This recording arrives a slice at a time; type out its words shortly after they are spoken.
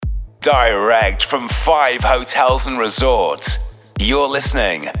Direct from 5 hotels and resorts. You're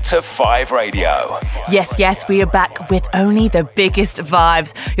listening to 5 Radio. Yes, we are back with only the biggest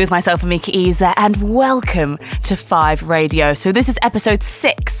vibes with myself, Amika Isa, and welcome to 5 Radio. So this is episode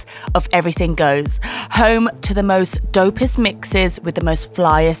 6 of Everything Goes, home to the most dopest mixes with the most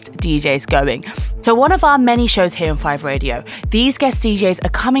flyest DJs going. So one of our many shows here on 5 Radio, these guest DJs are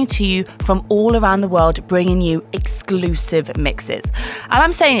coming to you from all around the world, bringing you exclusive mixes. And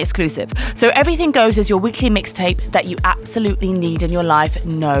I'm saying exclusive. So Everything Goes is your weekly mixtape that you absolutely need in your life,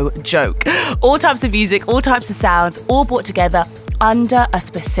 no joke. All types of music, all types of sounds, all brought together under a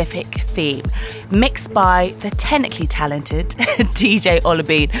specific theme, mixed by the technically talented DJ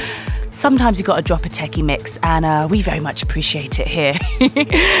Olabine. Sometimes you got to drop a techie mix, and we very much appreciate it here.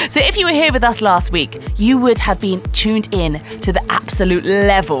 So if you were here with us last week, you would have been tuned in to the absolute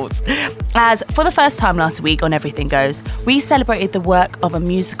levels. As for the first time last week on Everything Goes, we celebrated the work of a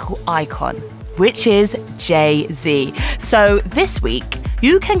musical icon, which is Jay-Z. So this week,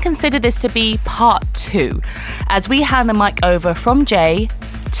 you can consider this to be part 2, as we hand the mic over from Jay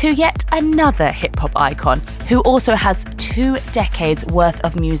to yet another hip-hop icon who also has 2 decades worth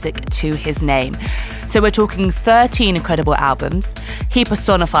of music to his name. So we're talking 13 incredible albums. He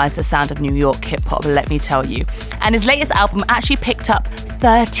personifies the sound of New York hip-hop, let me tell you. And his latest album actually picked up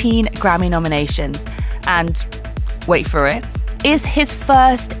 13 Grammy nominations. And wait for it, is his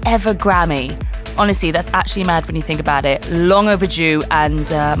first ever Grammy. Honestly, that's actually mad when you think about it. Long overdue and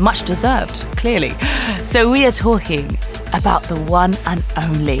much deserved, clearly. So we are talking about the one and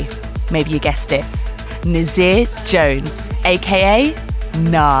only, maybe you guessed it, Nasir Jones, aka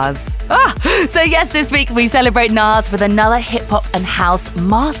Nas. So yes, this week we celebrate Nas with another hip-hop and house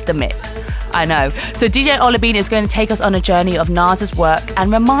master mix. I know. So DJ Olabine is going to take us on a journey of Nas's work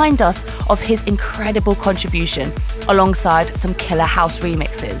and remind us of his incredible contribution alongside some killer house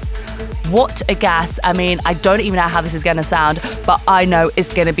remixes. What a gas. I mean, I don't even know how this is going to sound, but I know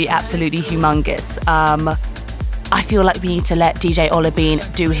it's going to be absolutely humongous. I feel like we need to let DJ Olabine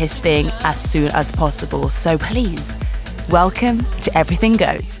do his thing as soon as possible. So please, welcome to Everything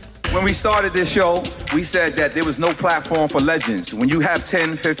Goes. When we started this show, we said that there was no platform for legends. When you have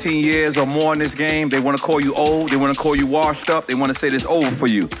 10, 15 years or more in this game, they want to call you old, they want to call you washed up, they want to say it's over for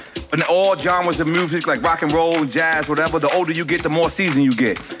you. But in all genres of music, like rock and roll, jazz, whatever, the older you get, the more seasoned you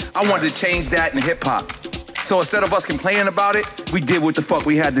get. I wanted to change that in hip-hop. So instead of us complaining about it, we did what the fuck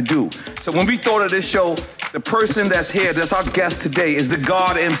we had to do. So when we thought of this show, the person that's here, that's our guest today, is the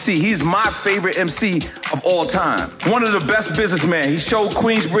God MC. He's my favorite MC of all time. One of the best businessmen. He showed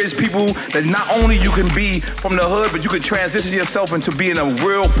Queensbridge people that not only you can be from the hood, but you can transition yourself into being a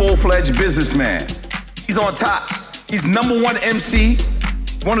real full-fledged businessman. He's on top. He's #1 MC,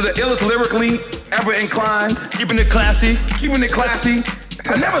 one of the illest lyrically ever inclined. Keeping it classy.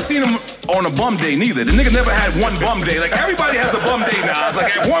 I never seen him on a bum day neither. The nigga never had one bum day. Like everybody has a bum day now. It's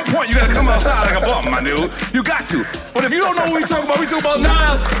like at one point you gotta come outside like a bum, my dude. You got to. But if you don't know what we talk about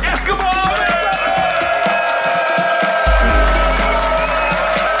Nas Escobar.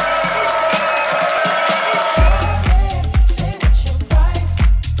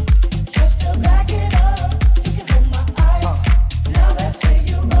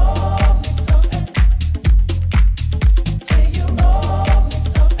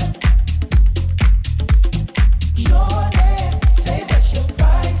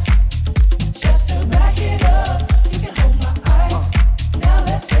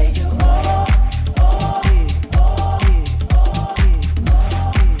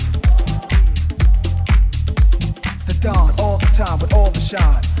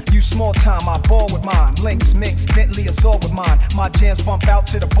 My jams bump out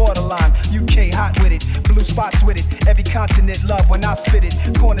to the borderline. UK hot with it, blue spots with it. Every continent love when I spit it.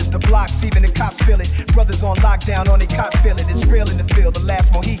 Corners the blocks, even the cops feel it. Brothers on lockdown on their cop feel it. It's real in the field, the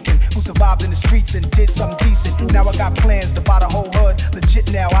last Mohican who survived in the streets and did something decent. Now I got plans to buy the whole hood.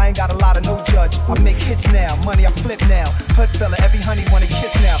 Legit now, I ain't got a lot of no judge. I make hits now, money I flip now. Hood fella, every honey wanna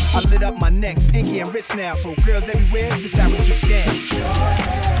kiss now. I lit up my neck, pinky and wrist now. So girls everywhere, this how we get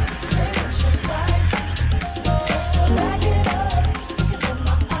down.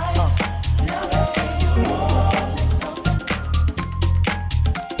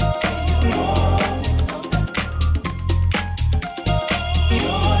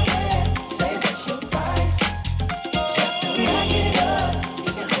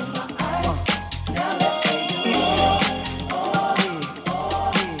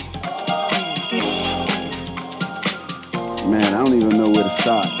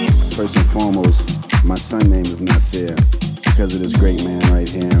 First and foremost, my son name is Nasir because of this great man right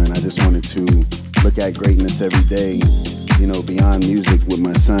here, and I just wanted to look at greatness every day, you know, beyond music with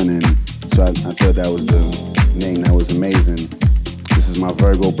my son. And so I thought that was the name that was amazing. This is my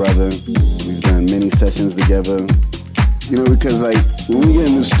Virgo brother. We've done many sessions together. You know, because like when we get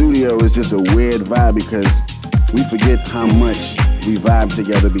in the studio, it's just a weird vibe because we forget how much we vibe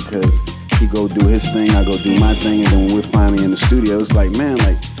together because he go do his thing, I go do my thing, and then when we're finally in the studio, it's like, man,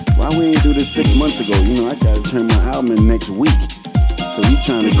 like, why we ain't do this 6 months ago? You know, I gotta turn my album in next week. So we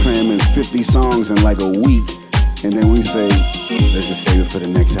trying to cram in 50 songs in like a week, and then we say, let's just save it for the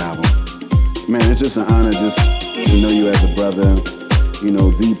next album. Man, it's just an honor just to know you as a brother, you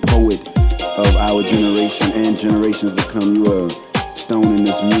know, the poet of our generation and generations to come. You are a stone in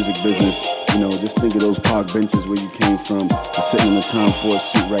this music business. You know, just think of those park benches where you came from, to sitting in the Tom Ford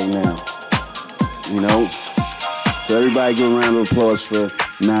suit right now. You know? So everybody give a round of applause for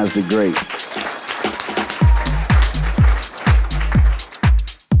Nas the Great.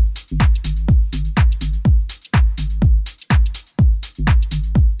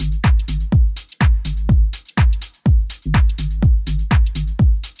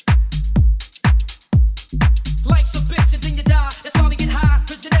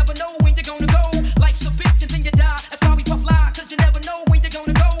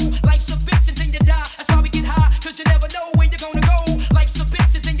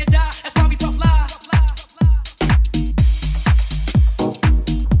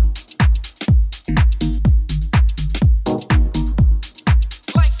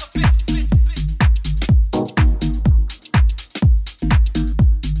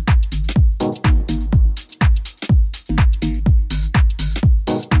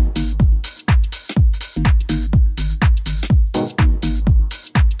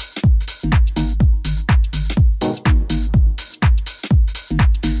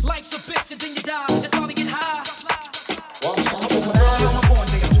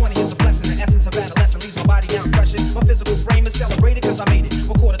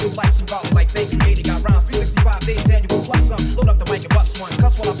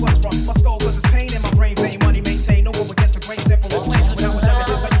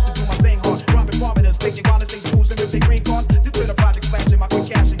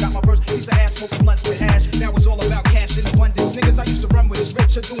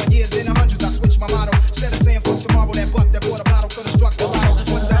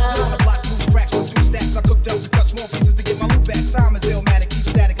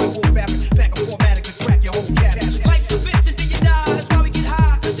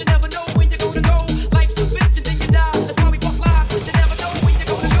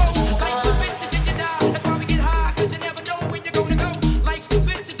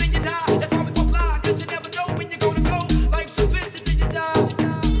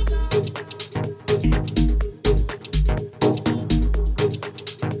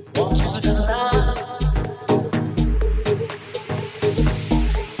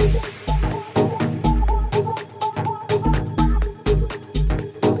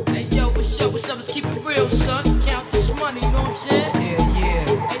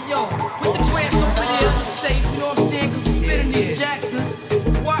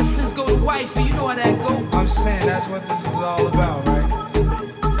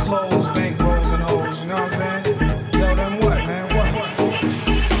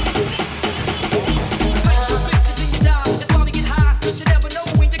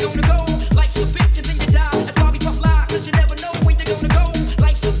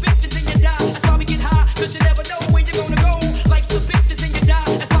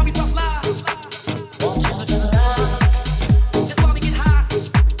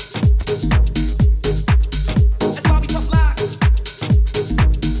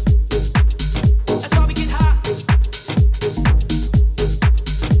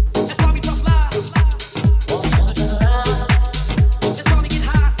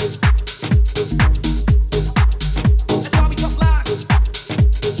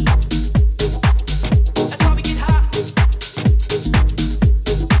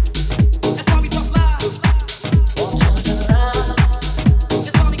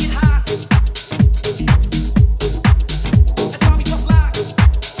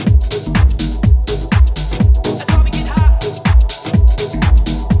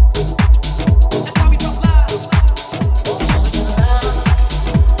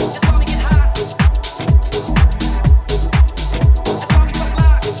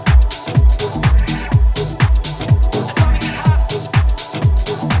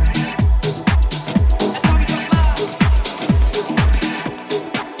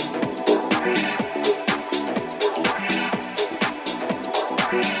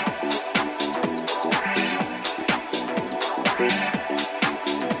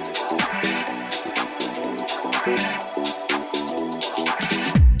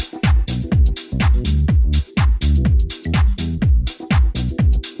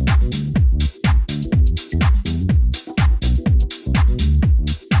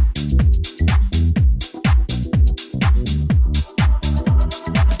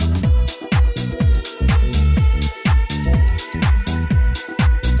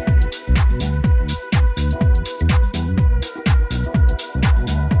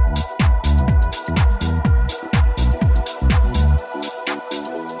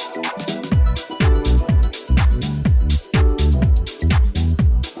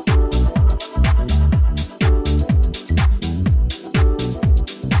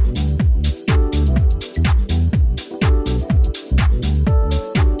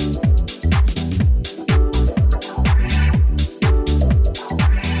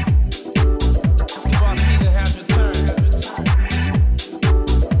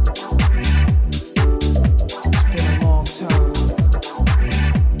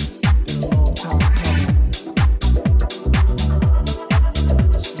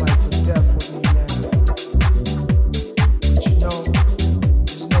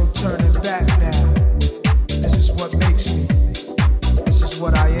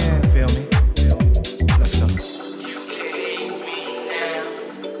 what I am. Feel me? Let's go. You can hate me now,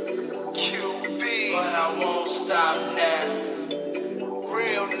 QB, but I won't stop now.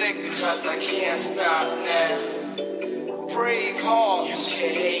 Real niggas, cause I can't stop now. Brave heart, you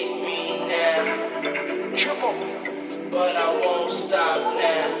can hate me now. Come on, but I won't stop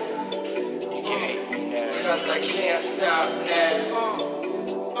now. You can hate me now, cause I can't stop now.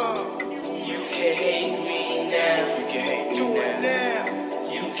 You can hate me now. You can hate me now.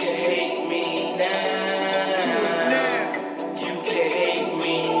 You can hate me now. You can hate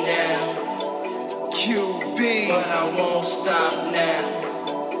me now. QB, but I won't stop now.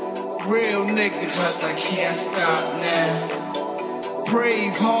 Real niggas, cause I can't stop now.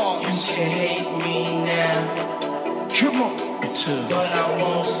 Brave heart, you can hate me now. Come on, but I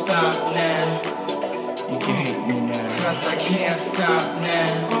won't stop now. You can hate me now, cause I can't stop now.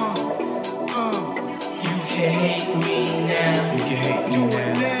 You can hate me now. You can hate me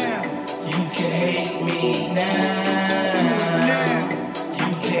now. You can hate me now. You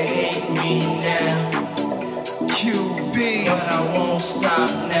can hate me now. QB, but I won't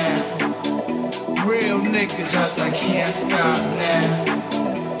stop now. Real niggas, cause I can't stop now.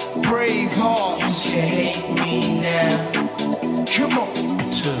 Brave heart, you can hate me now. Come on,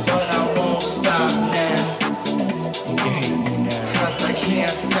 but I won't stop now. You can hate me now, cause I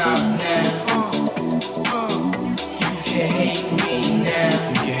can't stop now. You can hate me now.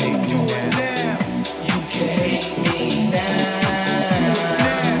 You can hate me now. You can hate me now.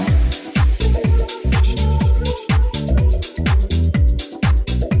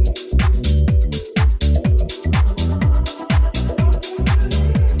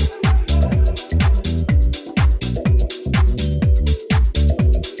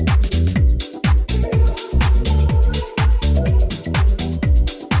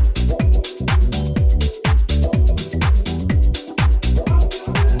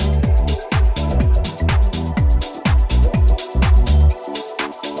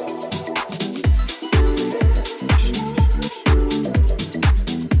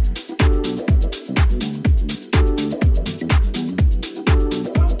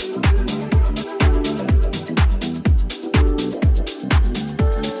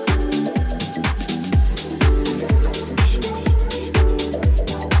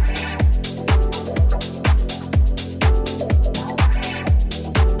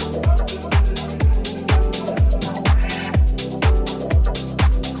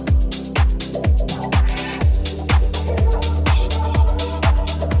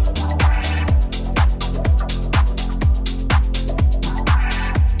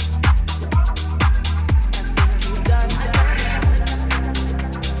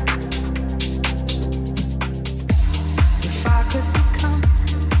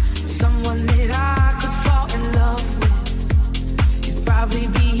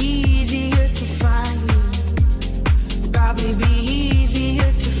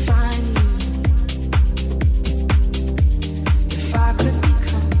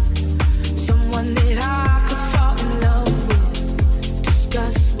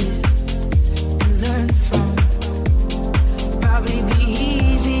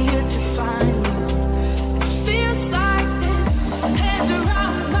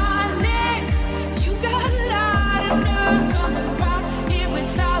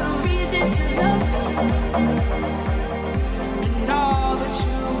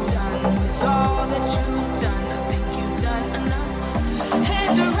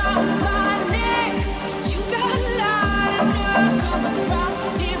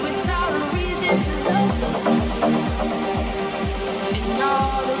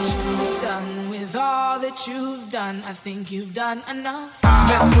 I think you've done enough.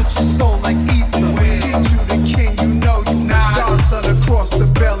 Mess with your soul like ether. Teach you the king, you know you not. Godson across the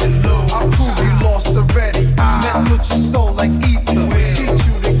belly. I prove you lost already. Mess with your soul like ether. Teach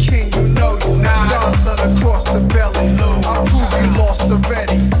you the king, you know you not. Godson across the belly. I prove you lost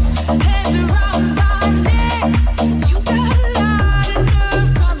already. Hands around my neck. You got a lot of nerve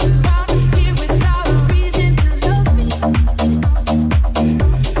coming round here without a reason to love me.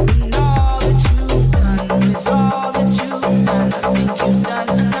 And all that you've done with all that you've done, I think you've done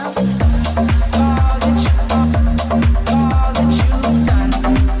enough. All that you've done.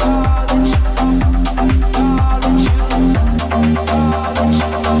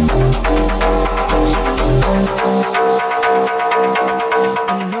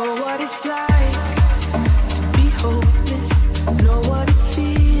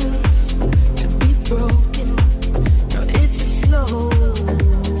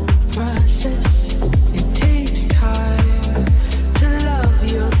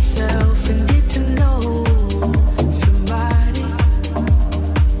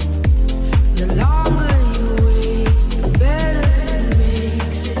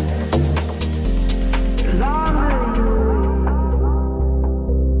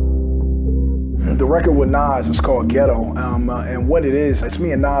 Nas. It's called Ghetto. And what it is, it's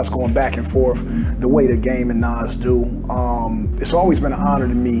me and Nas going back and forth the way the game and Nas do. It's always been an honor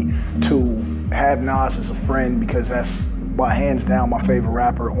to me to have Nas as a friend because that's by hands down my favorite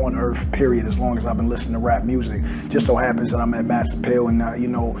rapper on earth, period, as long as I've been listening to rap music. Just so happens that I'm at Mass Appeal and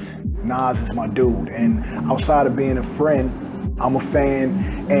Nas is my dude. And outside of being a friend, I'm a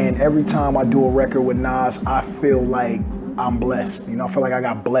fan, and every time I do a record with Nas, I feel like I'm blessed. I feel like I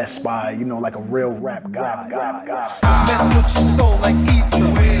got blessed by, like a real rap guy. Mess with your soul like ether.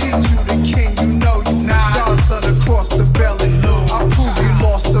 Teach you the king, you know you not. Godson across the belly. I prove you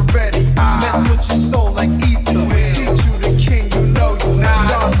lost already. Mess with your soul like ether. Teach you the king, you know you not.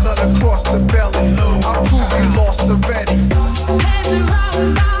 Godson across the belly. I prove you lost already. Hands around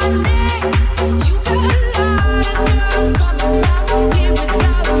my neck. You got a lot of nerve coming around here without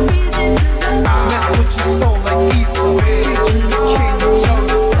a reason to love. Mess with your soul like ether. Teach you the king, you know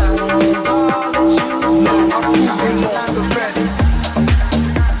you not. I prove you lost already.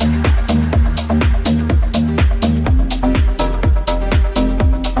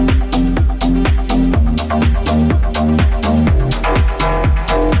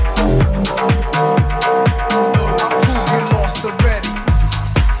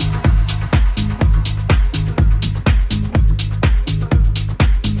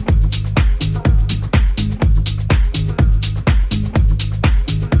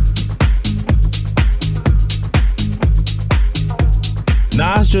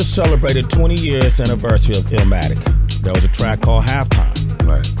 Nas just celebrated 20 years anniversary of Illmatic. There was a track called Halftime.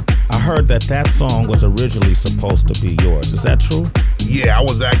 Right. I heard that song was originally supposed to be yours. Is that true? Yeah, I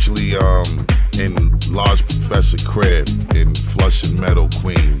was actually in Large Professor crib in Flushing Meadow,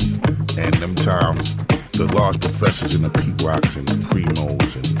 Queens. And them times, the Large Professors and the Pete Rocks and the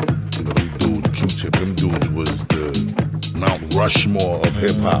Primos and them dudes, Q-Tip, them dudes was the Mount Rushmore of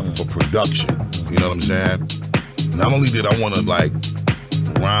hip-hop for production. You know what I'm saying? Not only did I want to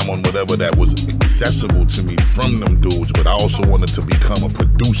rhyme on whatever that was accessible to me from them dudes, but I also wanted to become a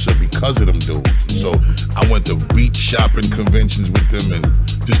producer because of them dudes. So I went to beat shopping conventions with them and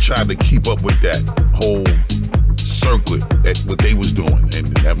just tried to keep up with that whole circuit at what they was doing and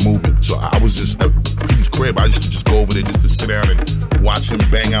that movement. So I was just at Pete's crib. I used to just go over there just to sit down and watch him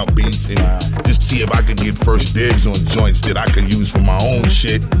bang out beats and just see if I could get first dibs on joints that I could use for my own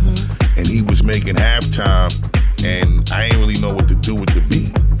shit. And he was making Halftime, and I ain't really know what to do with the beat.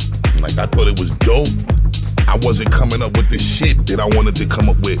 I thought it was dope. I wasn't coming up with the shit that I wanted to come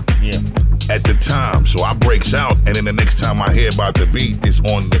up with at the time. So I breaks out, and then the next time I hear about the beat, it's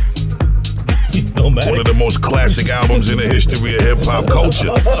on one of the most classic albums in the history of hip-hop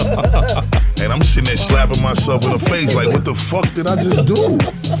culture. And I'm sitting there slapping myself in the face like, what the fuck did I just do?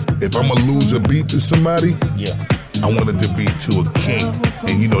 If I'm gonna lose a beat to somebody, I wanted the beat to a king.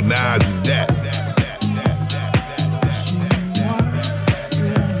 And Nas is that.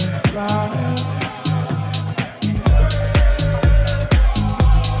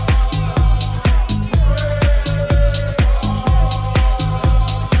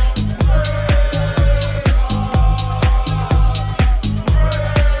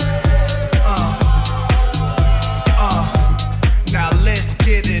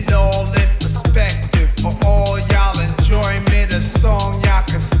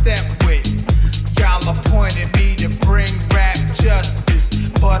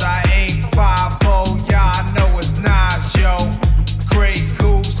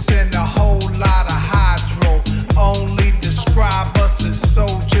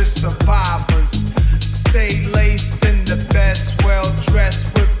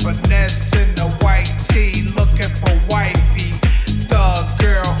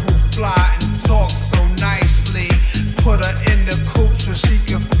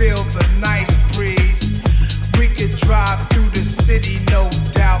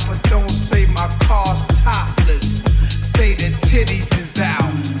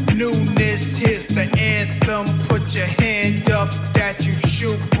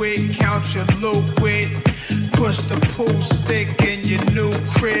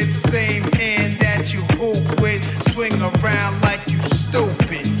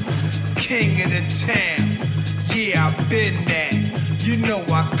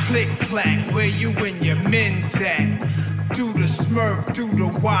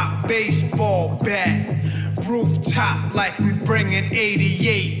 Baseball bat, rooftop like we bringing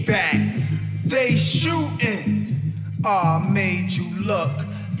 88 back. They shooting. Made you look.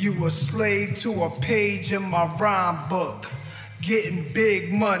 You a slave to a page in my rhyme book. Getting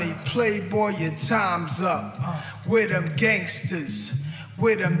big money, playboy, your time's up. Where them gangsters,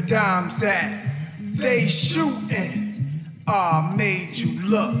 where them dimes at? They shooting. Made you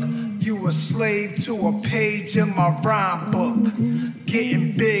look. You a slave to a page in my rhyme book.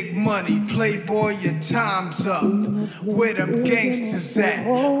 Getting big money, playboy, your time's up. Where them gangsters at?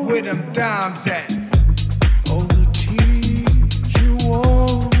 Where them dimes at? Oh, the tears you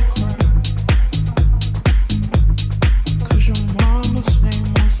won't cry. 'Cause your mama's name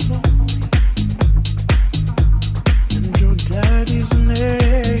was lonely. And your daddy's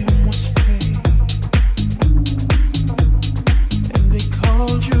name was pain. And they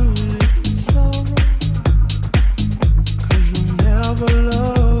called you Little Sorrow. 'Cause you'll never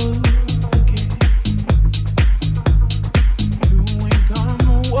love again. You ain't got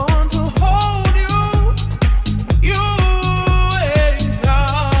no one to hold you. You ain't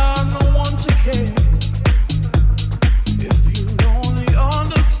got no one to care. If you'd only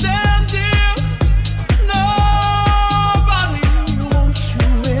understand, dear, nobody wants you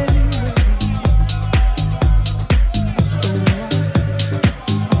anyway. So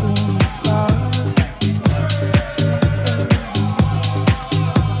I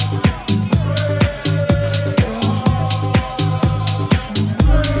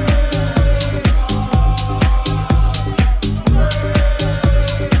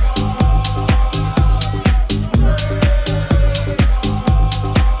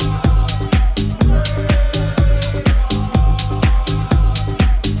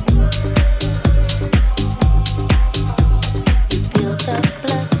Feel the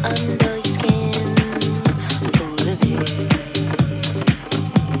blood under your skin, full of it.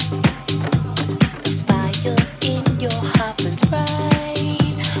 The fire in your heart burns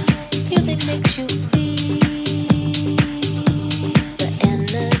bright. Music makes you feel. The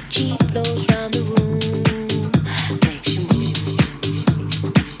energy flows round the room, makes you move.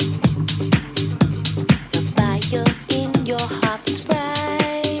 The fire in your heart burns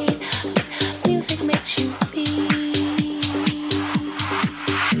bright. Music makes you feel.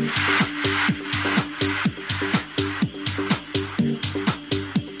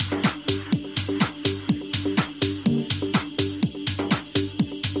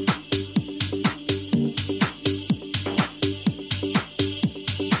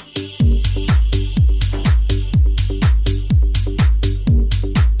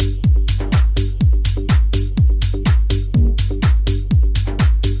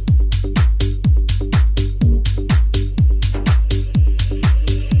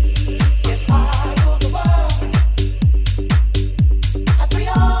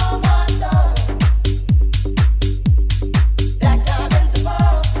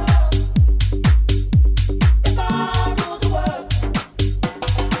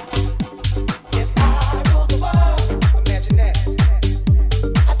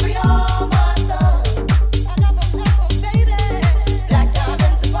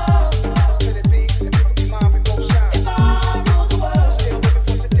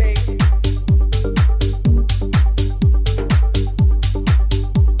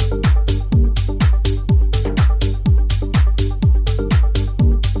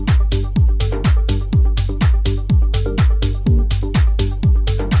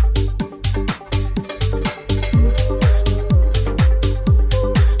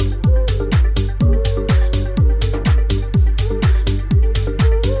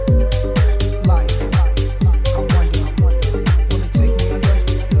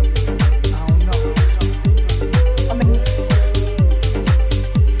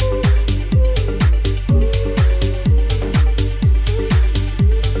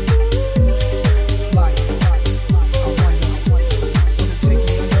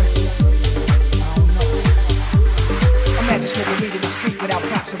 Imagine smoking weed in the street without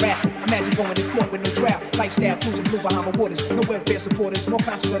cops harassing. Imagine going to court with no trial. Lifestyle cruising blue behind my waters. No welfare supporters. More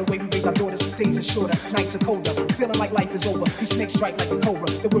conscious of the way we raise our daughters. Days are shorter, nights are colder. Feeling like life is over. These snakes strike like a cobra.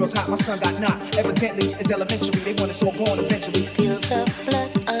 The world's hot, my son got knocked. Evidently, it's elementary. They want us all gone eventually. Feel the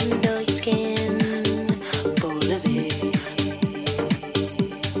blood under your skin, full of it.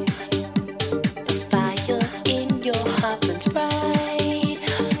 The fire in your heart burns bright.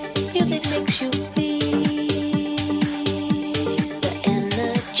 Music makes you feel. The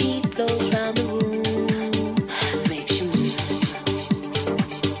energy flows round the room, makes you move.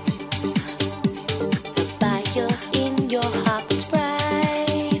 The fire in your heart burns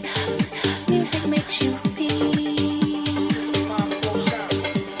bright. Music makes you feel.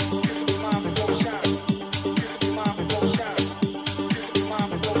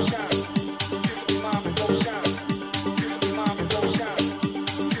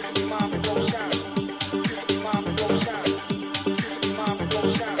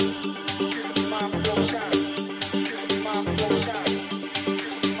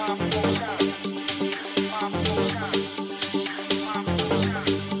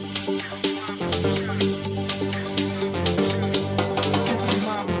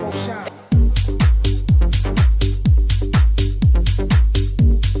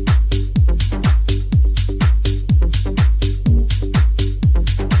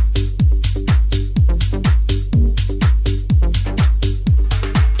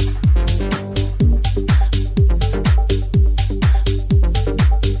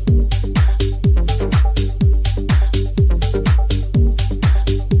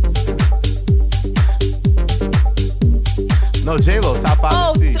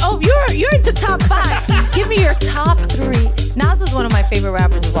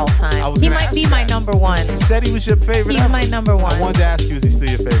 all time. He might be my number one. You said he was your favorite. He's my number one. I wanted to ask you, is he still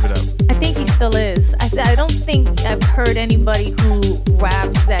your favorite ever? I think he still is. I don't think I've heard anybody who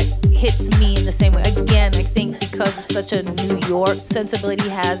raps that hits me in the same way. Again, I think because it's such a New York sensibility he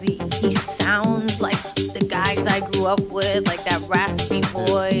has, he sounds like the guys I grew up with, like that raspy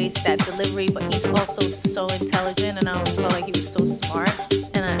voice, that delivery, but he's also so intelligent, and I always felt like he was so smart,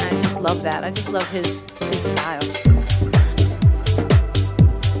 and I just love that. I just love his style.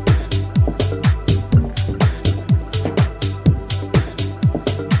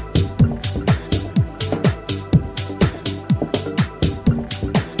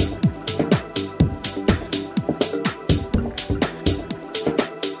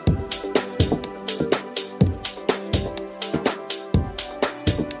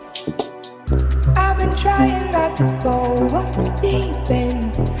 Trying not to go off the deep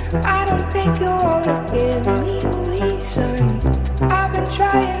end. I don't think you wanna give me a reason. I've been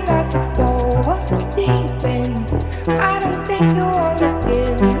trying not to go off the deep end. I don't think you wanna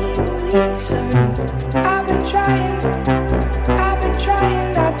give me a reason. I've been trying not to. I've been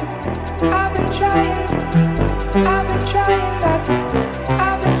trying not to. I've been trying not to. I've been trying not to.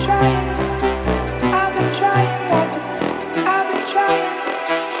 I've been trying not to.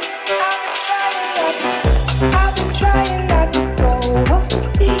 I've been trying not to go off the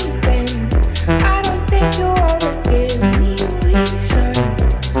deep end. I don't think you wanna give me a reason.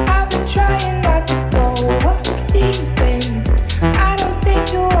 I've been trying not to go off the deep end. I don't think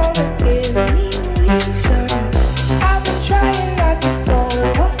you wanna give me a reason. I've been trying not to go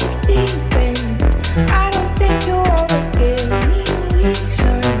off the deep end. I don't think you wanna give me a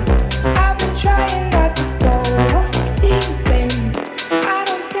reason. I've been trying not to go off the deep end. I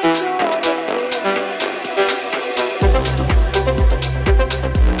don't think you wanna give me.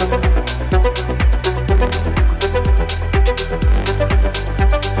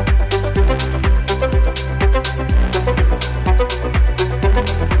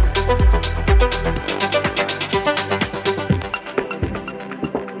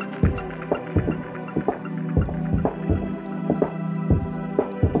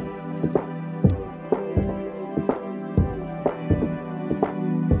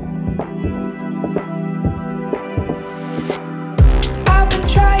 I've been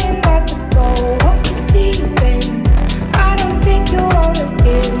trying not to go off the deep end. I don't think you wanna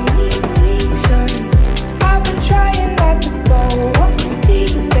give me a reason. I've been trying not to go off the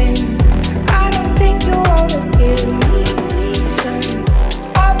deep end. I don't think you wanna give me a reason.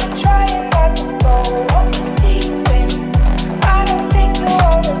 I've been trying not to go off the deep end. I don't think you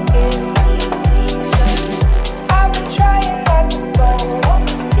wanna give me a reason. I've been trying not to go off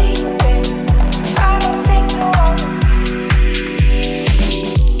the deep end. I don't think you wanna.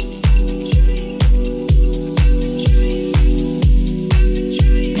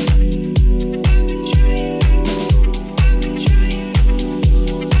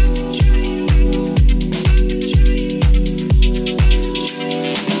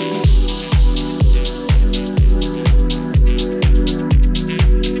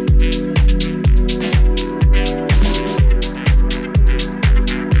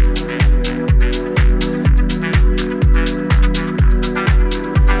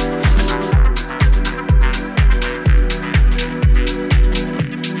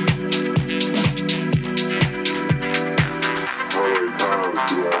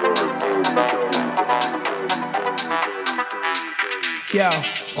 Yo,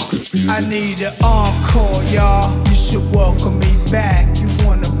 I need an encore, y'all. You should welcome me back. You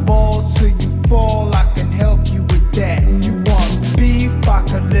wanna ball till you fall, I can help you with that. You want beef, I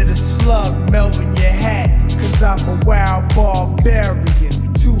can let a slug melt in your hat. Cause I'm a wild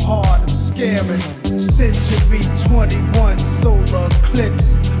barbarian, too hard, I'm scaring them. Century 21 solar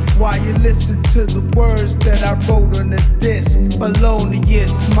eclipse. While you listen to the words that I wrote on the disc.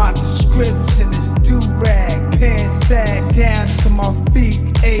 Felonious, my description is do-rag. Pants sag down to my feet.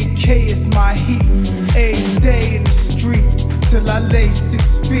 AK is my heat. A day in the street till I lay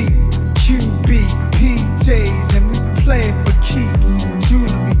 6 feet. QB, PJs, and we play for keeps.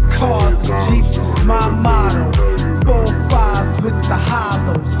 Jewelry, cars, and jeeps is my motto. 4-5s with the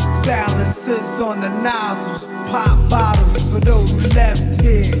hollows. Silencers on the nozzles. Pop bottles for those left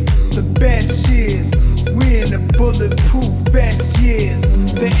here. The best years, we in the bulletproof vest years.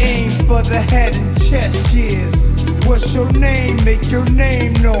 The aim for the head and chest years. What's your name? Make your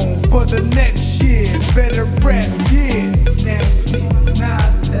name known for the next year. Better rap, yeah. Nasty,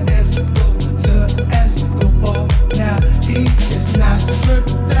 Nas to Escobar. Now he is not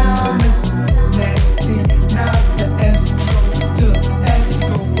stripped down. It's nasty, Nas to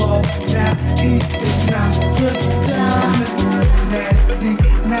Escobar. Now he is not stripped down. It's nasty,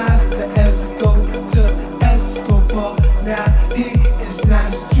 Nas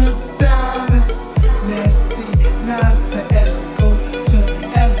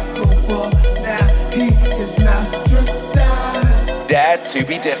Dare to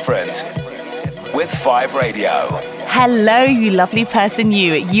be different with 5 Radio. Hello, you lovely person,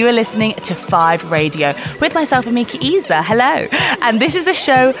 you. You are listening to 5 Radio with myself, Amika Isa. Hello. And this is the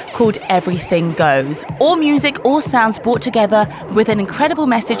show called Everything Goes. All music, all sounds brought together with an incredible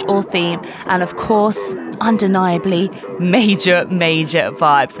message or theme. And of course, undeniably, major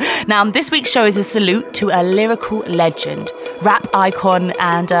vibes. Now, this week's show is a salute to a lyrical legend, rap icon,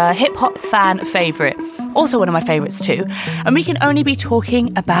 and a hip-hop fan favourite. Also one of my favourites too. And we can only be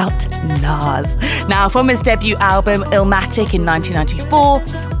talking about Nas. Now, from his debut album, Illmatic in 1994,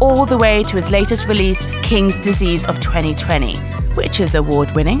 all the way to his latest release, King's Disease of 2020, which is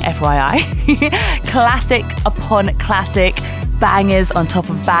award-winning, FYI. Classic upon classic, bangers on top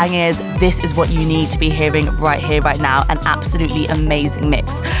of bangers. This is what you need to be hearing right here, right now. An absolutely amazing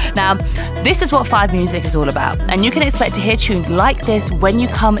mix. Now, this is what 5 Music is all about. And you can expect to hear tunes like this when you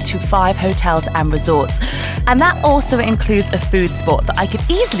come to 5 Hotels and Resorts. And that also includes a food spot that I could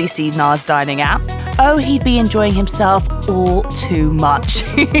easily see Nas dining at. Oh, he'd be enjoying himself all too much.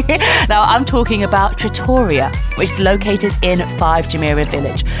 Now, I'm talking about Trattoria, which is located in 5 Jumeirah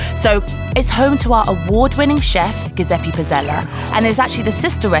Village. So it's home to our award-winning chef, Giuseppe Pizzella, and is actually the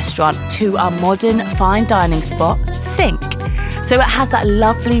sister restaurant to our modern fine dining spot, Think. So it has that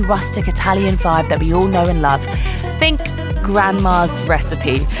lovely rustic Italian vibe that we all know and love. Think grandma's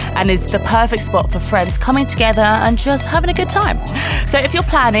recipe, and is the perfect spot for friends coming together and just having a good time. So if you're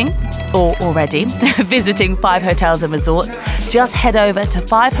planning, or already, visiting 5 Hotels and Resorts, just head over to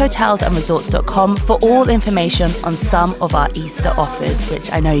 5hotelsandresorts.com for all information on some of our Easter offers,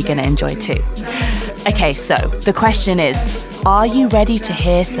 which I know you're going to enjoy too. Okay, so the question is, are you ready to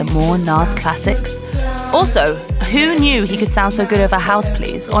hear some more Nas classics? Also, who knew he could sound so good over house,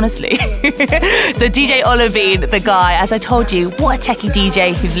 please? Honestly. So DJ Olivine, the guy, as I told you, what a techie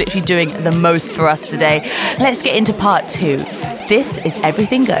DJ who's literally doing the most for us today. Let's get into part 2. This is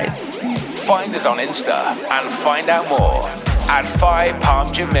Everything Goes. Find us on Insta and find out more at 5 Palm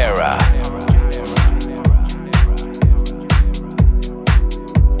Jumeirah.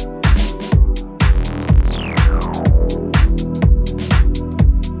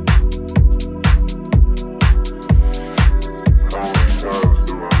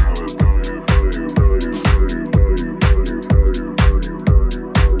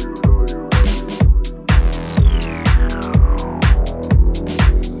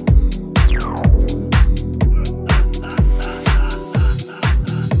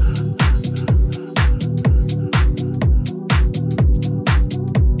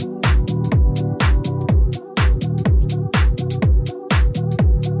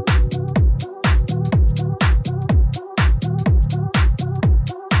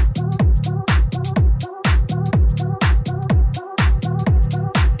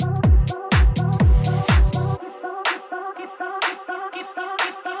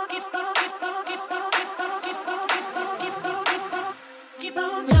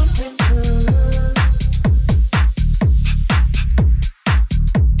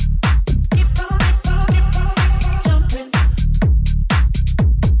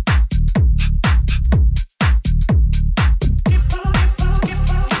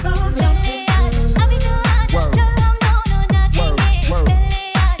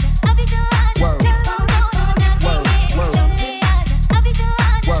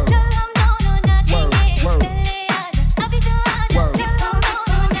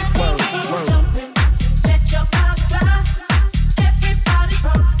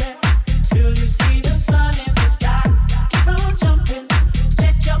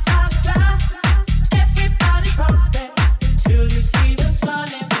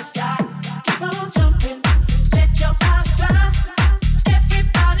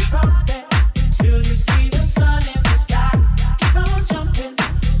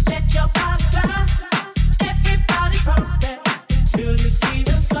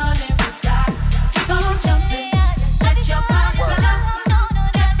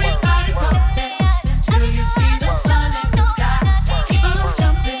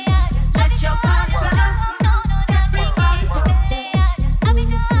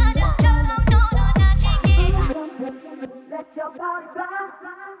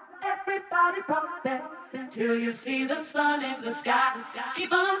 till you see the sun in the sky.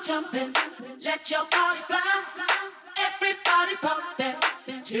 Keep on jumping, let your body fly. Everybody pumping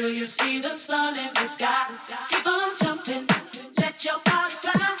till you see the sun in the sky. Keep on jumping, let your body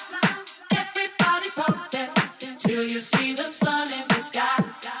fly. Everybody pumping till you see the sun in the sky.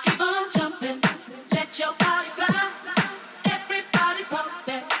 Keep on jumping, let your body fly. Everybody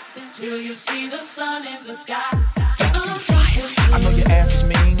pumping till you see the sun in the sky. I know your ass is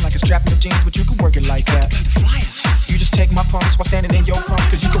mean, like a strap in your jeans, but you can work it like that. You just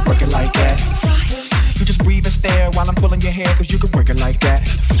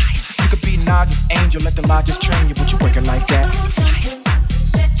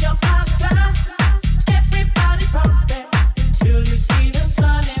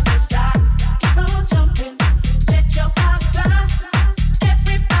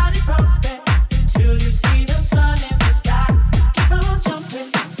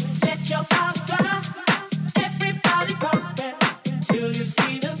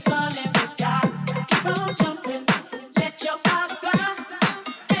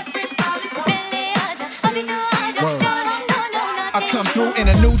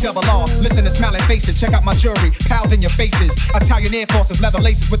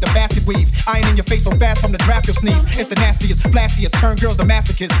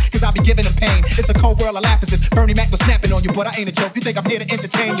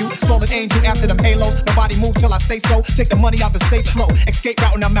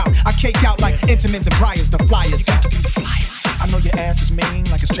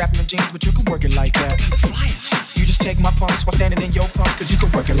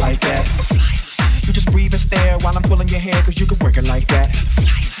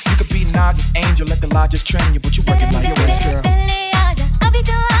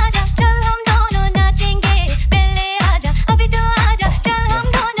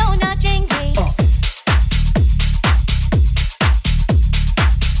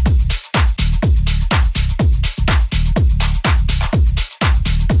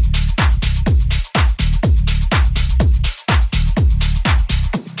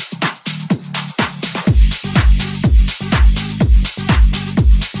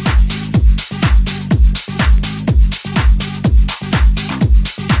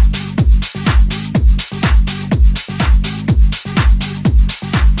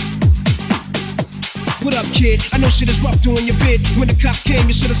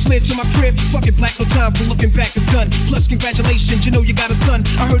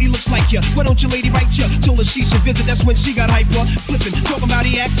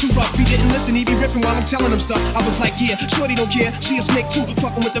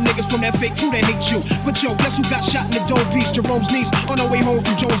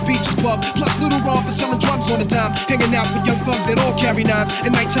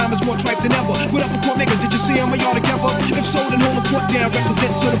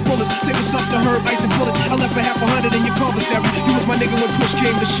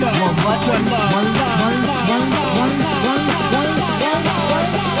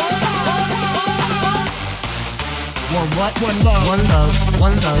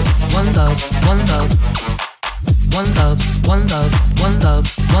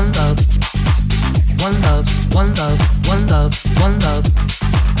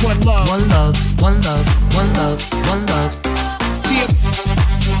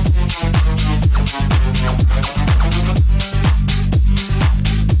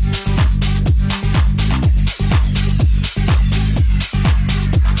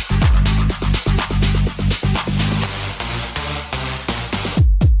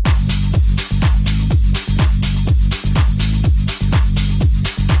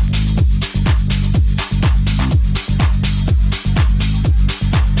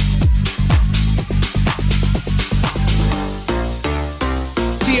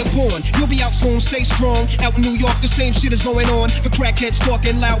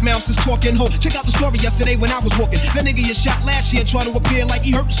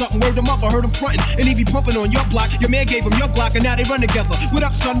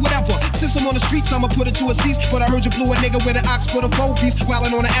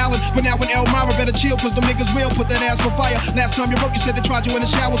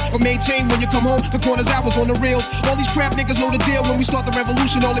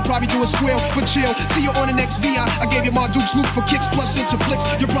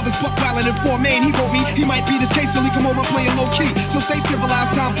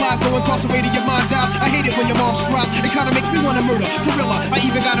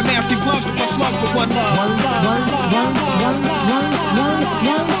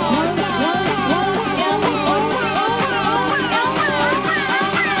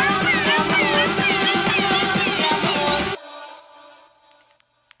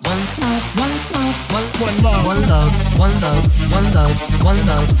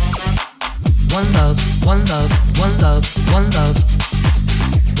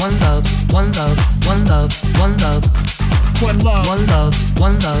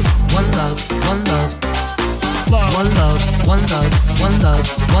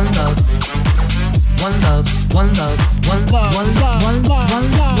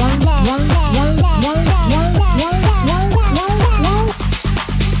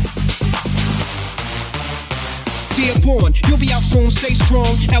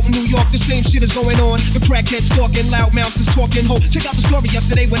strong. Out in New York, the same shit is going on. The crackheads talking, loud mouths is talking. Ho, check out the story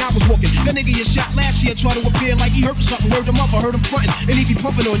yesterday when I was walking. That nigga you shot last year tried to appear like he hurt something. Word him up, I heard him frontin'. And he be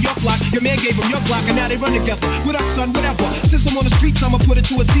pumping on your block. Your man gave him your block, and now they run together. What up, son? Whatever. Since I'm on the streets, I'ma put it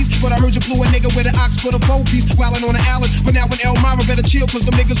to a cease. But I heard you blew a nigga with an ox for the phone piece. Wildin' on the island. But now in Elmira, better chill, cause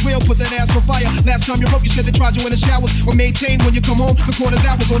them niggas will put that ass on fire. Last time you wrote, you said they tried you in the showers. Or maintain when you come home, the quarters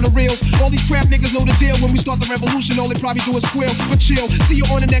hours on the reels. All these crap niggas know the deal. When we start the revolution, all they probably do is squeal. But chill, see you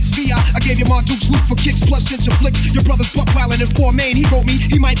on the next VI. I gave you Marduke's loot for kicks plus cinch and flicks. Your brother's buck wildin' in 4 Main. He wrote me,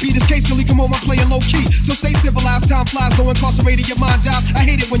 he might beat his case till he come home, I'm playing low key. So stay civilized, time flies, though incarcerated, your mind dies. I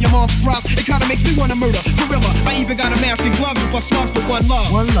hate it when your mom's cries. It kinda makes me wanna murder. Gorilla, I even got a mask and gloves with slugs, but one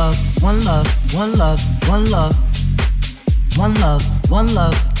love. One love, one love, one love, one love. One love, one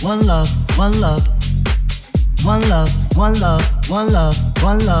love, one love, one love. One love, one love, one love,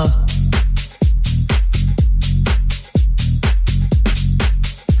 one love.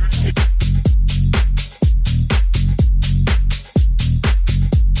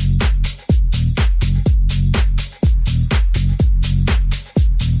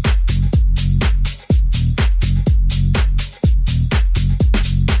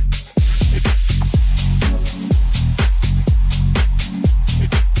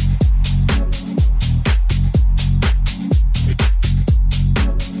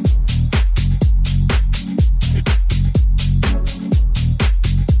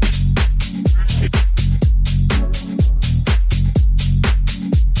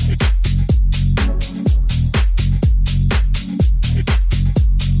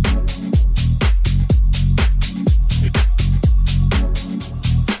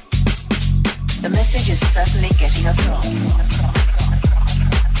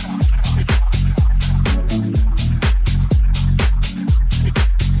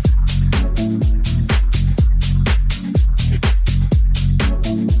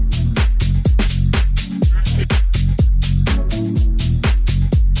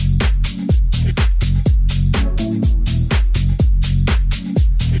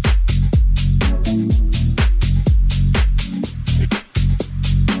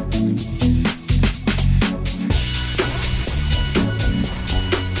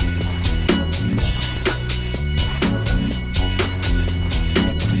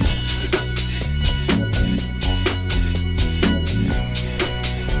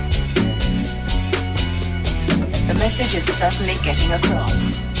 Is certainly getting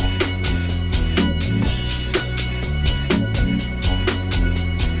across.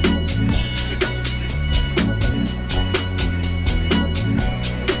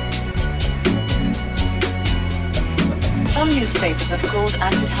 Some newspapers have called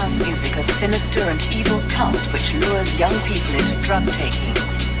acid house music a sinister and evil cult which lures young people into drug taking.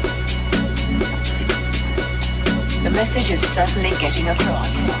 The message is certainly getting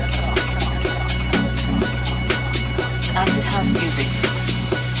across. Acid house music,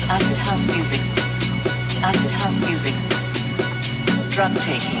 acid house music, acid house music, drug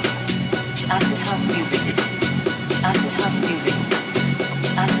taking, acid house music, acid house music,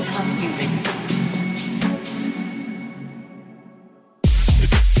 acid house music.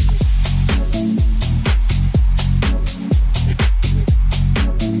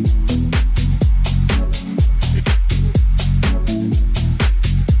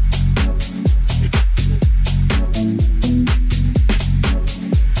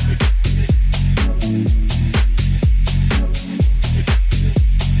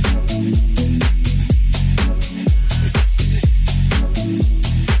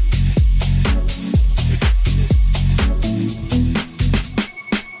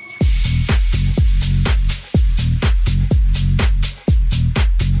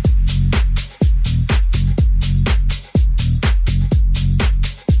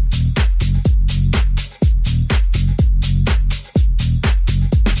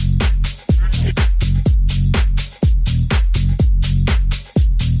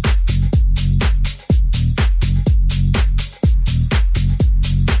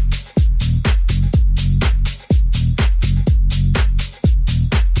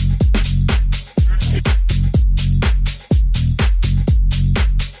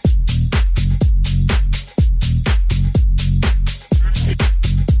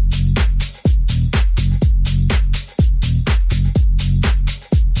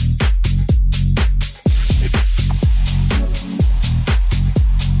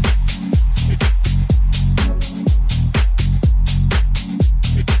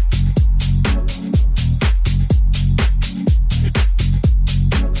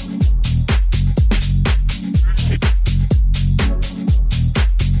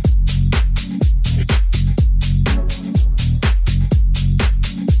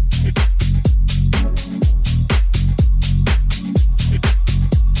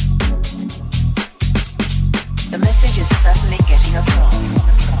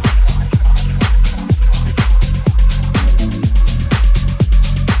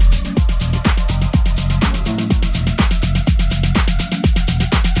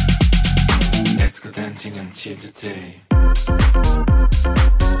 dancing until the day.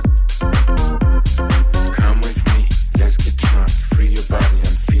 Come with me, let's get drunk, free your body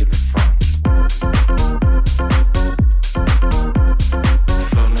and feel the funk.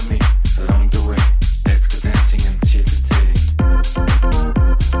 Follow me along the way, let's go dancing until the day.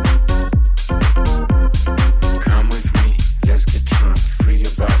 Come with me, let's get drunk, free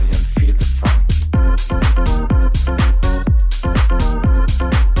your body and feel the funk.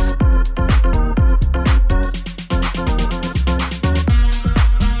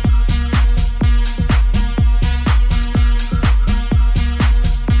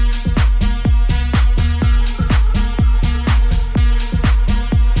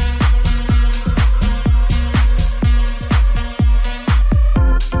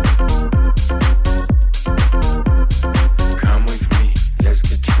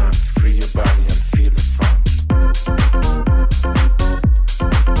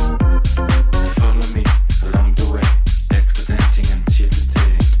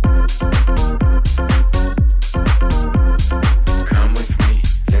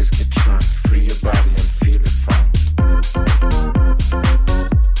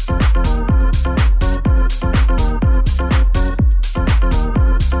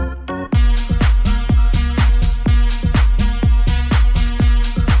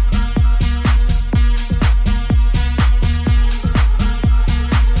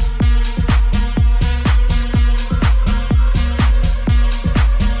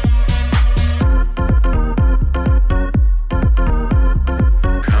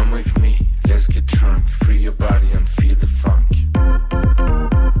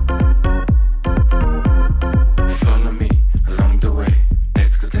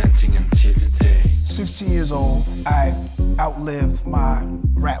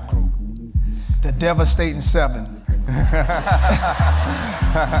 Devastating 7.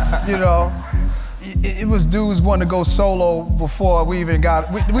 You know, it was dudes wanting to go solo before we even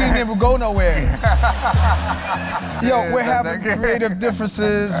got, we didn't even go nowhere. Yo, we're having creative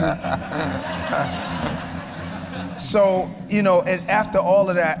differences. So, you know, and after all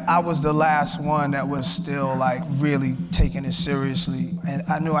of that, I was the last one that was still like really taking it seriously. And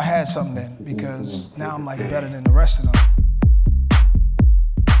I knew I had something then because now I'm like better than the rest of them.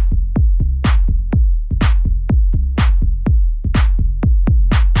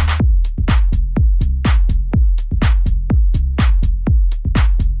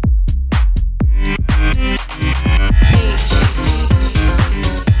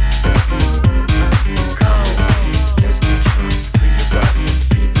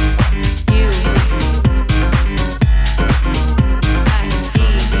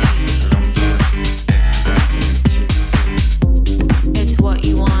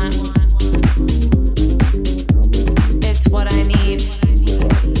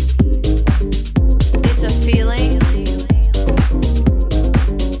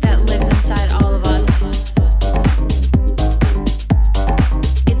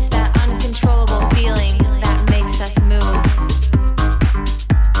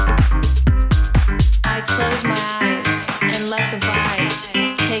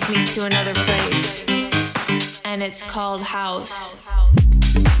 It's called house.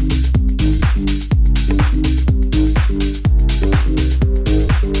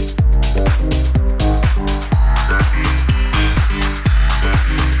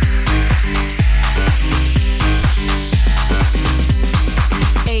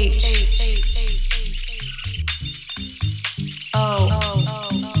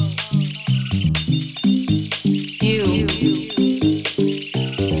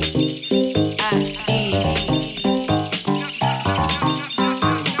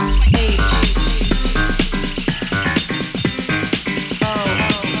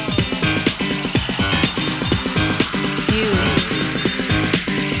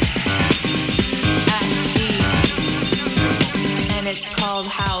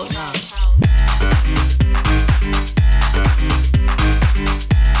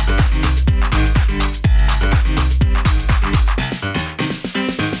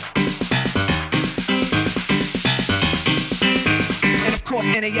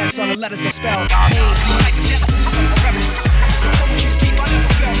 NAS on the letters that spell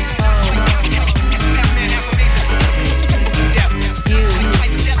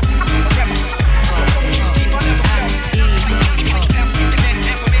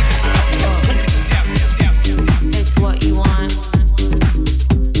It's what you want.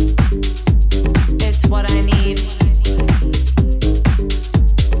 It's what I need.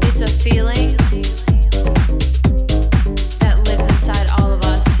 It's a feeling that lives inside all of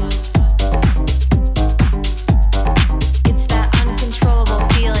us.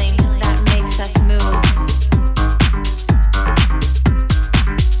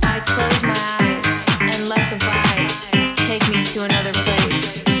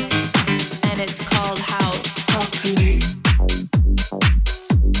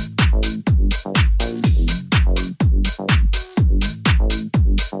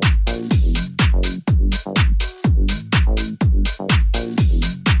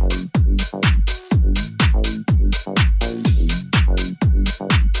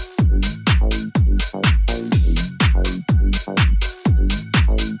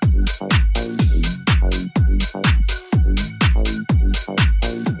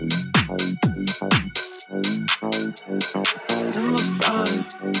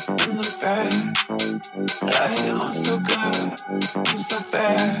 front, in the back. Like I'm so good, I'm so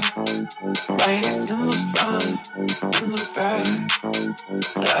bad. Right in the front, in the back.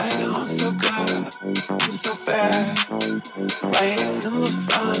 Like I'm so good, I'm so bad. Right in the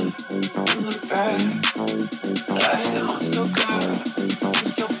front, in the back. Like I'm so good, I'm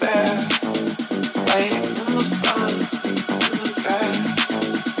so bad. Right in the front, in the back.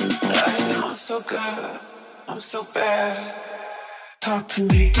 Like I'm so good, I'm so bad. Talk to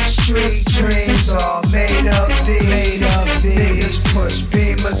me. Street dreams are made up these. Niggas push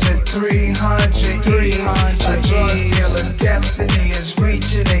beamers at 300 E's. A drug dealer's destiny is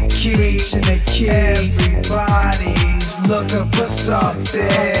reaching a key. Everybody's looking for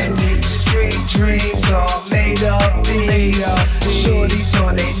something. Street dreams are made up these. Shorties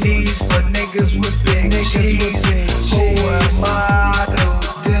on their knees for niggas with big cheese. Who am I to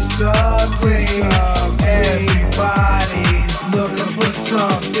disagree? Everybody's looking for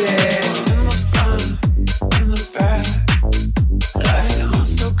something. In the front, in the back. Like I'm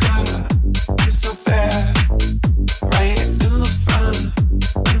so good, I'm so bad. Right in the front,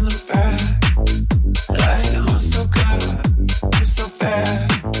 in the back. Like I'm so good, I'm so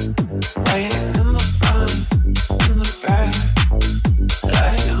bad. Right in the front, in the back.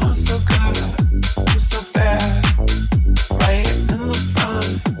 Like I'm so good, I'm so bad. Right in the front,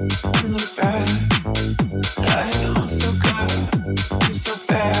 in the back. Like I'm so good, I'm so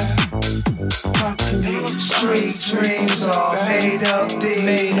bad. Talk to me. Street dreams are made up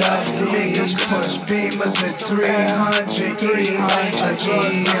these. Niggas push beamers at 300 E's. A drug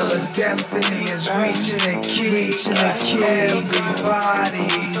dealer's destiny is reaching a key.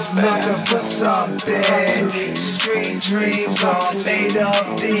 Everybody's looking for something. Street dreams are made up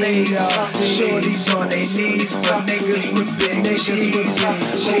these. Shorties on their knees for niggas with big cheese.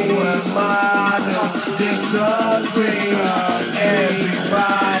 Who am I to disagree?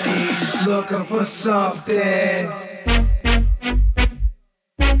 Everybody's looking for something.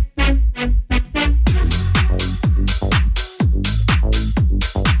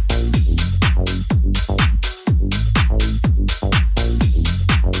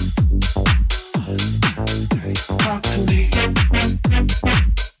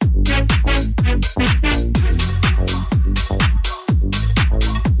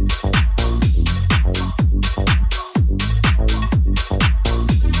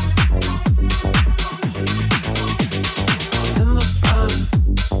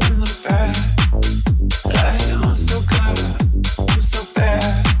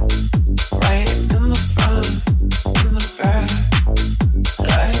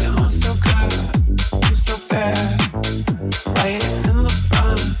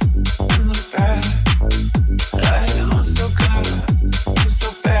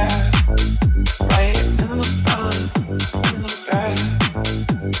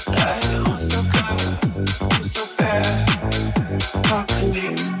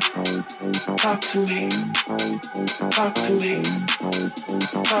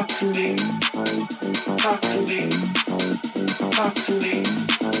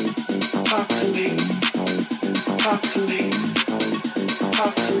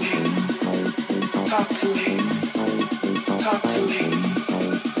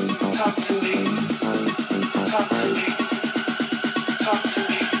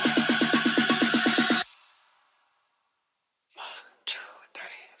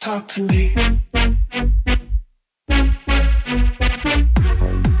 Talk to me. Talk to me.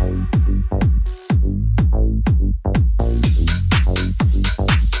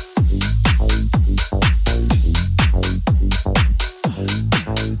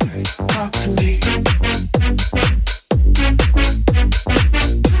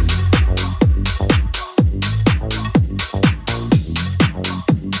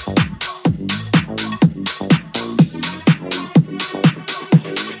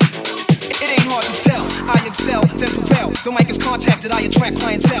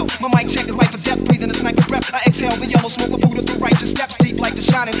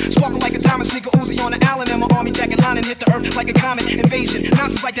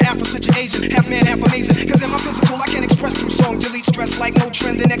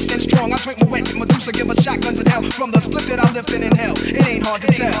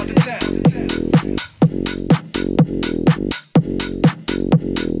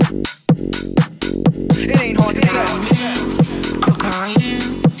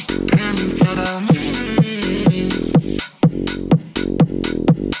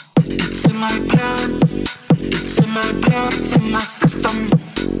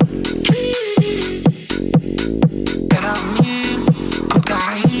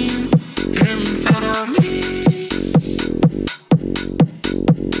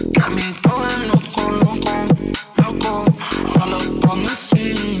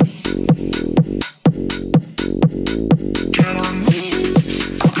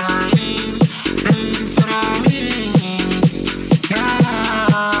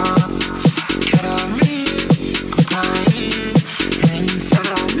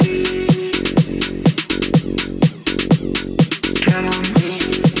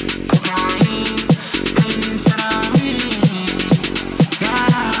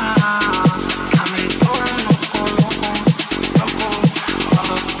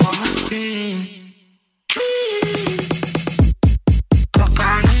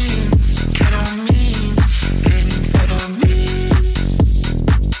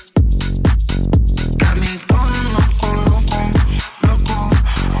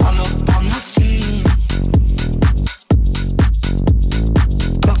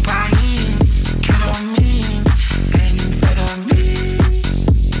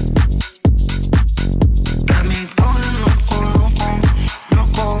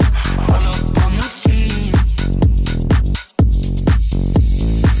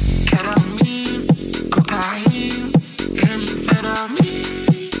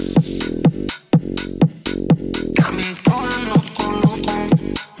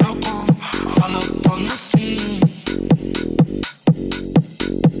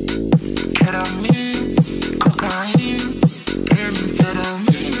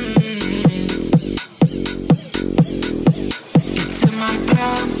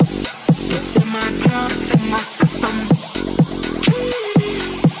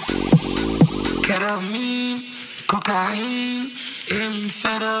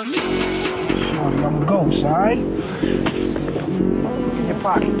 Shorty, I'm a ghost, alright? Look in your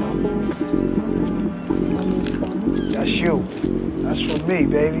pocket, though. That's you. That's for me,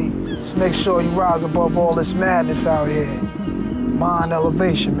 baby. Just make sure you rise above all this madness out here. Mind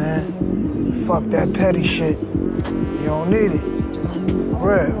elevation, man. Fuck that petty shit. You don't need it. For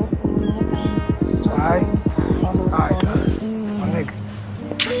real. Alright? Alright, my nigga.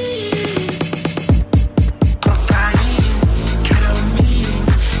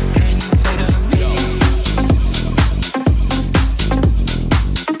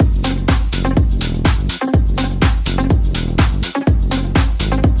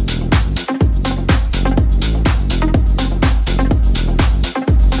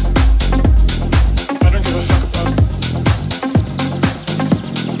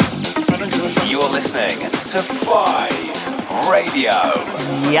 Listening to 5 Radio.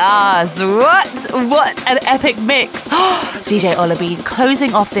 Yes, what an epic mix. DJ Olabean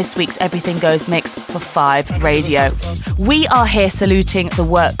closing off this week's Everything Goes mix for 5 Radio. We are here saluting the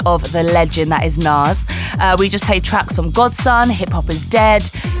work of the legend that is Nas. We just played tracks from Godson, Hip Hop Is Dead,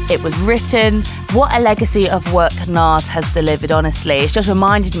 It Was Written. What a legacy of work Nas has delivered, honestly. It's just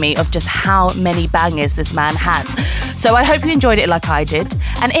reminded me of just how many bangers this man has. So I hope you enjoyed it like I did.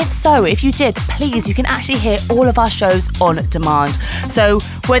 And if so, if you did, please, you can actually hear all of our shows on demand. So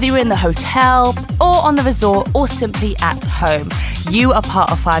whether you're in the hotel or on the resort or simply at home, you are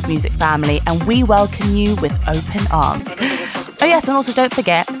part of 5 Music family and we welcome you with open arms. Oh yes, and also don't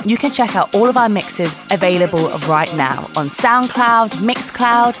forget, you can check out all of our mixes available right now on SoundCloud,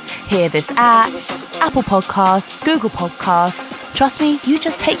 Mixcloud, Hear This app, Apple Podcasts, Google Podcasts. Trust me, you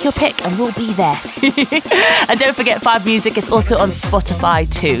just take your pick and we'll be there. And don't forget 5 Music is also on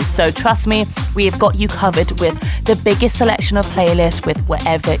Spotify too. So trust me, we have got you covered with the biggest selection of playlists with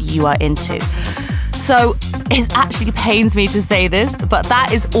whatever you are into. So it actually pains me to say this, but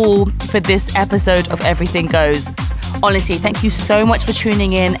that is all for this episode of Everything Goes. Honestly, thank you so much for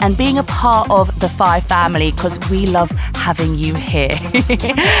tuning in and being a part of the 5 family because we love having you here.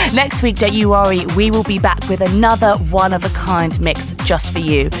 Next week, don't you worry, we will be back with another one-of-a-kind mix just for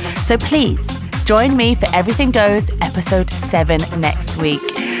you. So please, join me for Everything Goes episode 7 next week.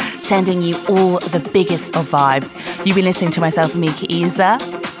 Sending you all the biggest of vibes. You've been listening to myself, Mika Isa.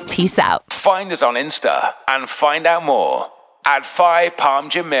 Peace out. Find us on Insta and find out more at 5 Palm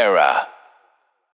Jumeirah.